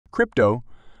Crypto,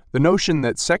 the notion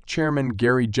that SEC Chairman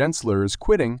Gary Gensler is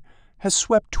quitting, has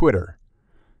swept Twitter.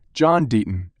 John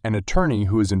Deaton, an attorney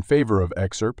who is in favor of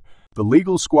XRP, the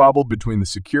legal squabble between the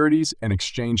Securities and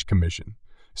Exchange Commission,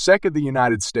 SEC of the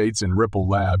United States, and Ripple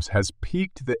Labs has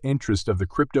piqued the interest of the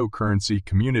cryptocurrency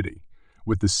community.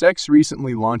 With the SEC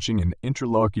recently launching an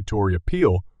interlocutory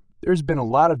appeal, there's been a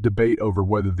lot of debate over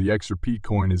whether the XRP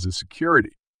coin is a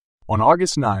security. On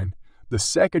August 9, the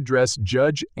SEC addressed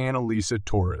Judge Annalisa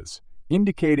Torres,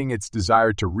 indicating its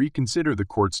desire to reconsider the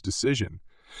court's decision.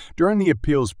 During the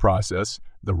appeals process,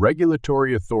 the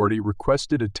regulatory authority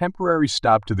requested a temporary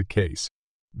stop to the case.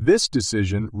 This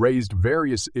decision raised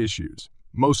various issues,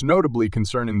 most notably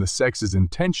concerning the SEC's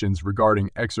intentions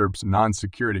regarding XRP's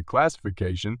non-security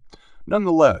classification.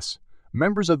 Nonetheless,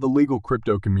 members of the legal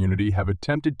crypto community have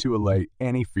attempted to allay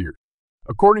any fear.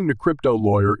 According to crypto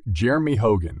lawyer Jeremy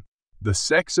Hogan, the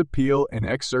SEC's appeal and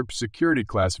XRP security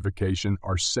classification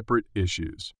are separate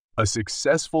issues. A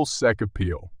successful SEC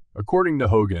appeal, according to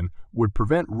Hogan, would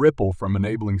prevent Ripple from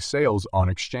enabling sales on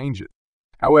exchanges.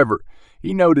 However,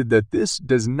 he noted that this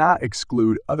does not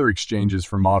exclude other exchanges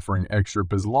from offering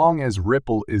XRP as long as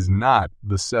Ripple is not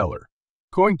the seller.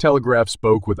 Cointelegraph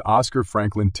spoke with Oscar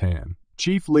Franklin Tan,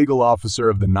 Chief Legal Officer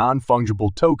of the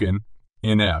Non-Fungible Token,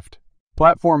 NFT,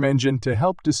 platform engine, to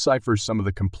help decipher some of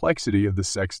the complexity of the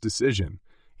SEC's decision.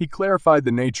 He clarified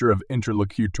the nature of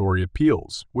interlocutory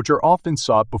appeals, which are often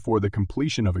sought before the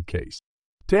completion of a case.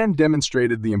 Tan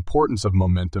demonstrated the importance of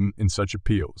momentum in such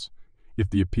appeals. If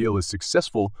the appeal is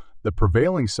successful, the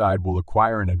prevailing side will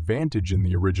acquire an advantage in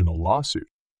the original lawsuit.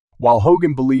 While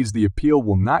Hogan believes the appeal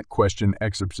will not question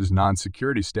XRP's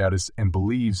non-security status and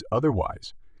believes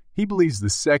otherwise, he believes the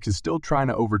SEC is still trying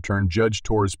to overturn Judge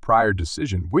Torres' prior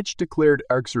decision, which declared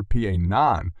XRP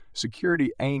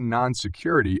a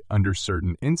non-security under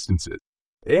certain instances,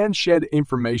 and shed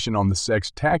information on the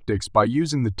SEC's tactics by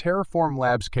using the Terraform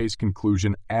Labs case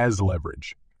conclusion as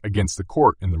leverage against the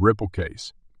court in the Ripple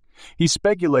case. He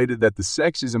speculated that the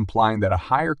SEC is implying that a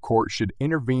higher court should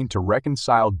intervene to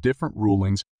reconcile different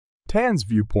rulings. Tan's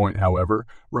viewpoint, however,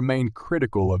 remained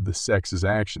critical of the SEC's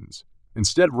actions.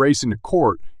 Instead of racing to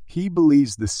court, he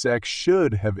believes the SEC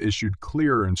should have issued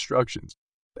clearer instructions,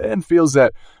 and feels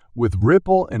that with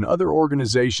Ripple and other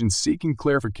organizations seeking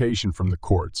clarification from the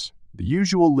courts, the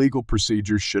usual legal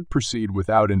procedures should proceed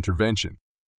without intervention.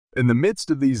 In the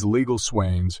midst of these legal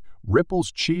swayings,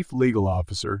 Ripple's chief legal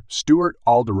officer, Stuart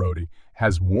Alderodi,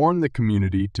 has warned the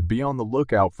community to be on the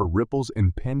lookout for Ripple's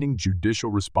impending judicial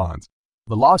response.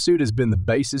 The lawsuit has been the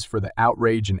basis for the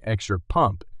outrage and extra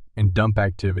pump and dump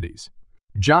activities.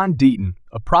 John Deaton,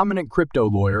 a prominent crypto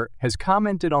lawyer, has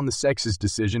commented on the SEC's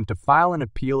decision to file an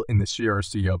appeal in the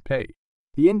CRCOP.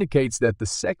 He indicates that the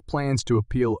SEC plans to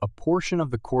appeal a portion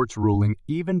of the court's ruling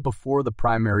even before the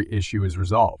primary issue is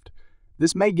resolved.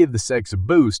 This may give the SEC a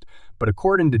boost, but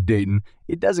according to Deaton,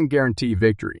 it doesn't guarantee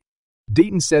victory.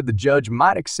 Deaton said the judge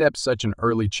might accept such an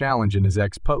early challenge in his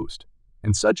ex post.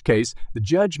 In such case, the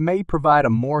judge may provide a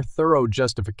more thorough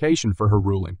justification for her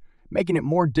ruling, making it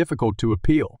more difficult to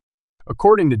appeal.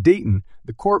 According to Deaton,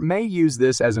 the court may use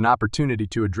this as an opportunity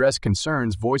to address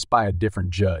concerns voiced by a different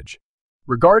judge.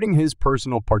 Regarding his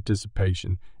personal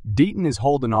participation, Deaton is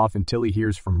holding off until he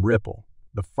hears from Ripple,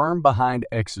 the firm behind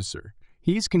Exeter.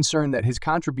 He's concerned that his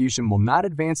contribution will not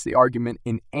advance the argument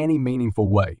in any meaningful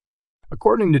way.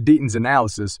 According to Deaton's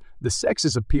analysis, the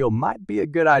SEC's appeal might be a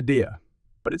good idea,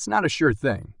 but it's not a sure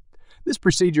thing. This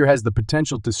procedure has the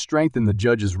potential to strengthen the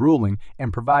judge's ruling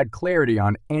and provide clarity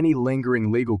on any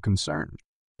lingering legal concerns.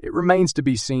 It remains to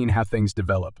be seen how things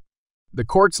develop. The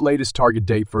court's latest target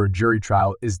date for a jury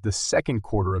trial is the second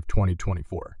quarter of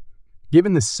 2024.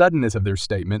 Given the suddenness of their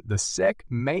statement, the SEC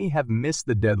may have missed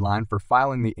the deadline for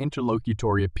filing the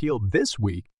interlocutory appeal this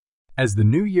week. As the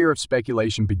new year of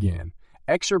speculation began,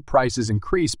 XRP prices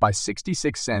increased by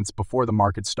 66 cents before the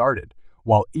market started,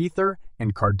 while Ether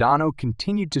and Cardano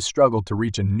continued to struggle to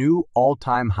reach a new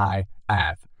all-time high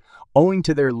owing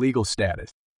to their legal status.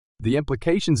 The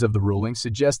implications of the ruling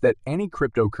suggest that any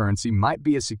cryptocurrency might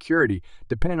be a security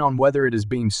depending on whether it is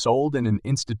being sold in an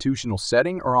institutional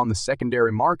setting or on the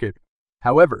secondary market.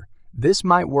 However, this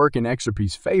might work in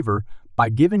XRP's favor by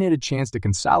giving it a chance to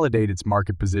consolidate its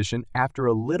market position after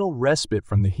a little respite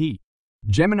from the heat.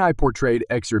 Gemini portrayed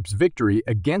XRP's victory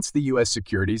against the U.S.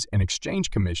 Securities and Exchange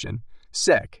Commission,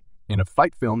 SEC, in a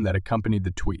fight film that accompanied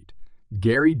the tweet.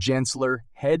 Gary Gensler,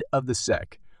 head of the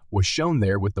SEC, was shown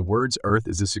there with the words "Earth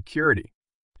is a security."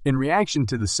 In reaction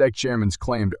to the SEC chairman's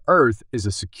claimed Earth is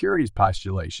a securities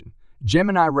postulation,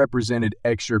 Gemini represented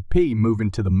XRP moving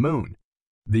to the moon.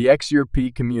 The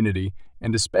XRP community,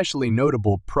 and especially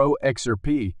notable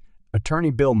pro-XRP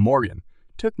attorney Bill Morgan,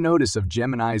 took notice of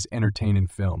Gemini's entertaining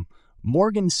film.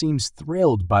 Morgan seems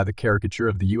thrilled by the caricature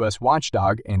of the U.S.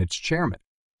 watchdog and its chairman.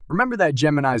 Remember that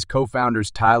Gemini's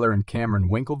co-founders Tyler and Cameron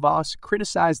Winklevoss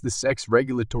criticized the SEC's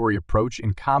regulatory approach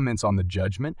in comments on the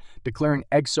judgment, declaring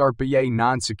XRP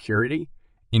non-security?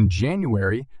 In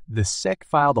January, the SEC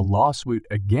filed a lawsuit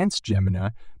against Gemini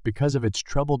because of its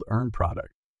troubled earn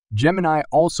product. Gemini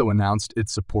also announced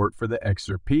its support for the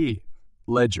XRP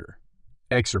ledger,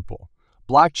 Exerpol,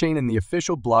 blockchain in the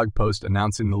official blog post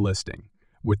announcing the listing.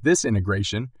 With this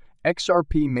integration,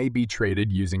 XRP may be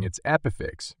traded using its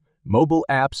Epifix, mobile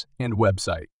apps, and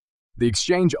website. The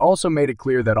exchange also made it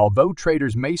clear that although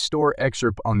traders may store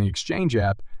XRP on the exchange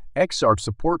app, XRP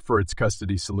support for its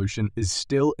custody solution is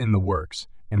still in the works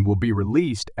and will be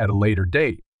released at a later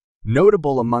date.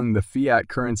 Notable among the fiat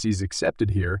currencies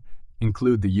accepted here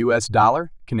include the US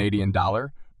dollar, Canadian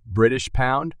dollar, British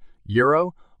pound,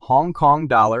 euro, Hong Kong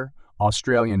dollar,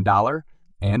 Australian dollar,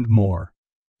 and more.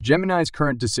 Gemini's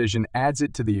current decision adds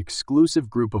it to the exclusive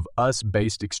group of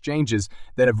US-based exchanges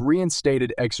that have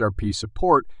reinstated XRP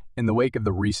support in the wake of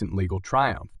the recent legal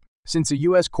triumph. Since a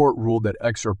U.S. court ruled that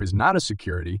XRP is not a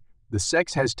security, the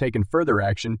SEC has taken further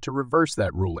action to reverse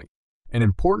that ruling. An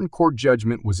important court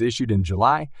judgment was issued in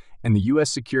July, and the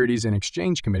U.S. Securities and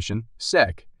Exchange Commission,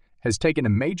 SEC, has taken a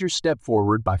major step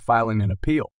forward by filing an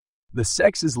appeal. The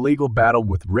SEC's legal battle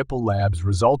with Ripple Labs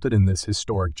resulted in this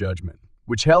historic judgment,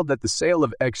 which held that the sale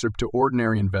of XRP to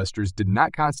ordinary investors did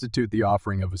not constitute the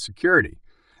offering of a security.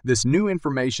 This new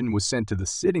information was sent to the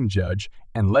sitting judge,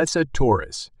 Anlesa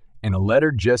Torres, in a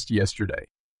letter just yesterday.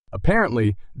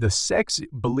 Apparently, the SEC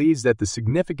believes that the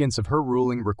significance of her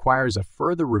ruling requires a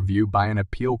further review by an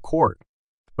appeal court.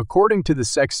 According to the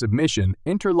SEC submission,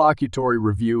 interlocutory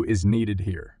review is needed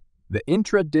here. The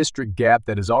intra-district gap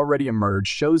that has already emerged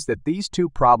shows that these two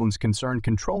problems concern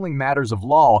controlling matters of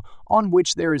law on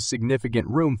which there is significant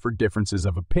room for differences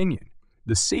of opinion.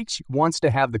 The SEC wants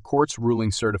to have the court's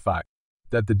ruling certified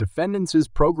that the defendants'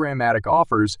 programmatic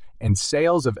offers and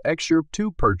sales of XRP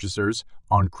to purchasers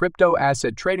on crypto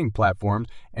asset trading platforms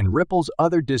and Ripple's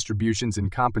other distributions in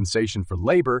compensation for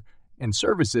labor and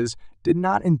services did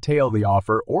not entail the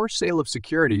offer or sale of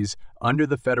securities under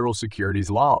the federal securities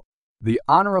law. The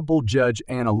Honorable Judge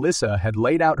Anlesa had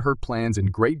laid out her plans in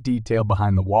great detail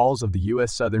behind the walls of the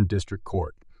U.S. Southern District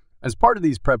Court. As part of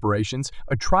these preparations,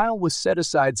 a trial was set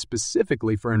aside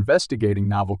specifically for investigating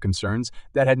novel concerns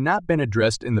that had not been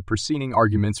addressed in the preceding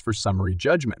arguments for summary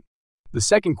judgment. The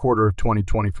second quarter of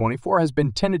 2024 has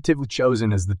been tentatively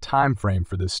chosen as the time frame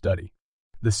for this study.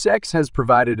 The SEC has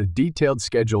provided a detailed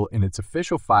schedule in its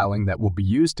official filing that will be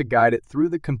used to guide it through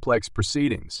the complex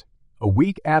proceedings. A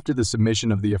week after the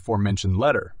submission of the aforementioned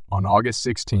letter, on August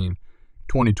 16,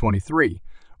 2023,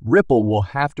 Ripple will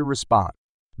have to respond.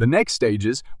 The next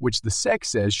stages, which the SEC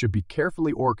says should be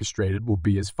carefully orchestrated, will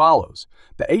be as follows.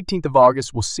 The 18th of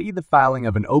August will see the filing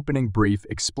of an opening brief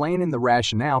explaining the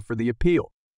rationale for the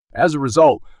appeal. As a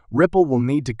result, Ripple will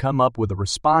need to come up with a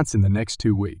response in the next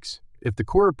 2 weeks. If the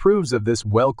court approves of this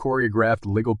well-choreographed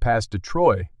legal pass to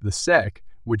Troy, the SEC,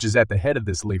 which is at the head of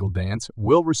this legal dance,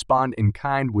 will respond in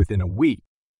kind within a week.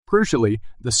 Crucially,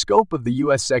 the scope of the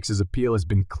U.S. SEC's appeal has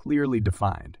been clearly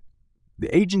defined.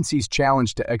 The agency's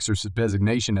challenge to XRP's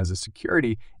designation as a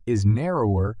security is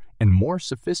narrower and more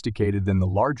sophisticated than the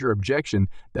larger objection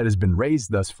that has been raised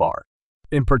thus far.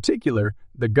 In particular,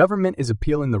 the government is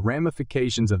appealing the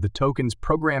ramifications of the token's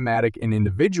programmatic and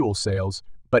individual sales,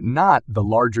 but not the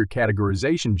larger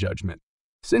categorization judgment.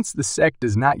 Since the SEC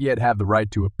does not yet have the right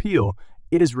to appeal,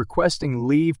 it is requesting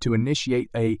leave to initiate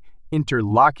an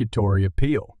interlocutory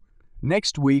appeal.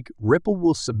 Next week, Ripple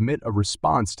will submit a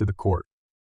response to the court.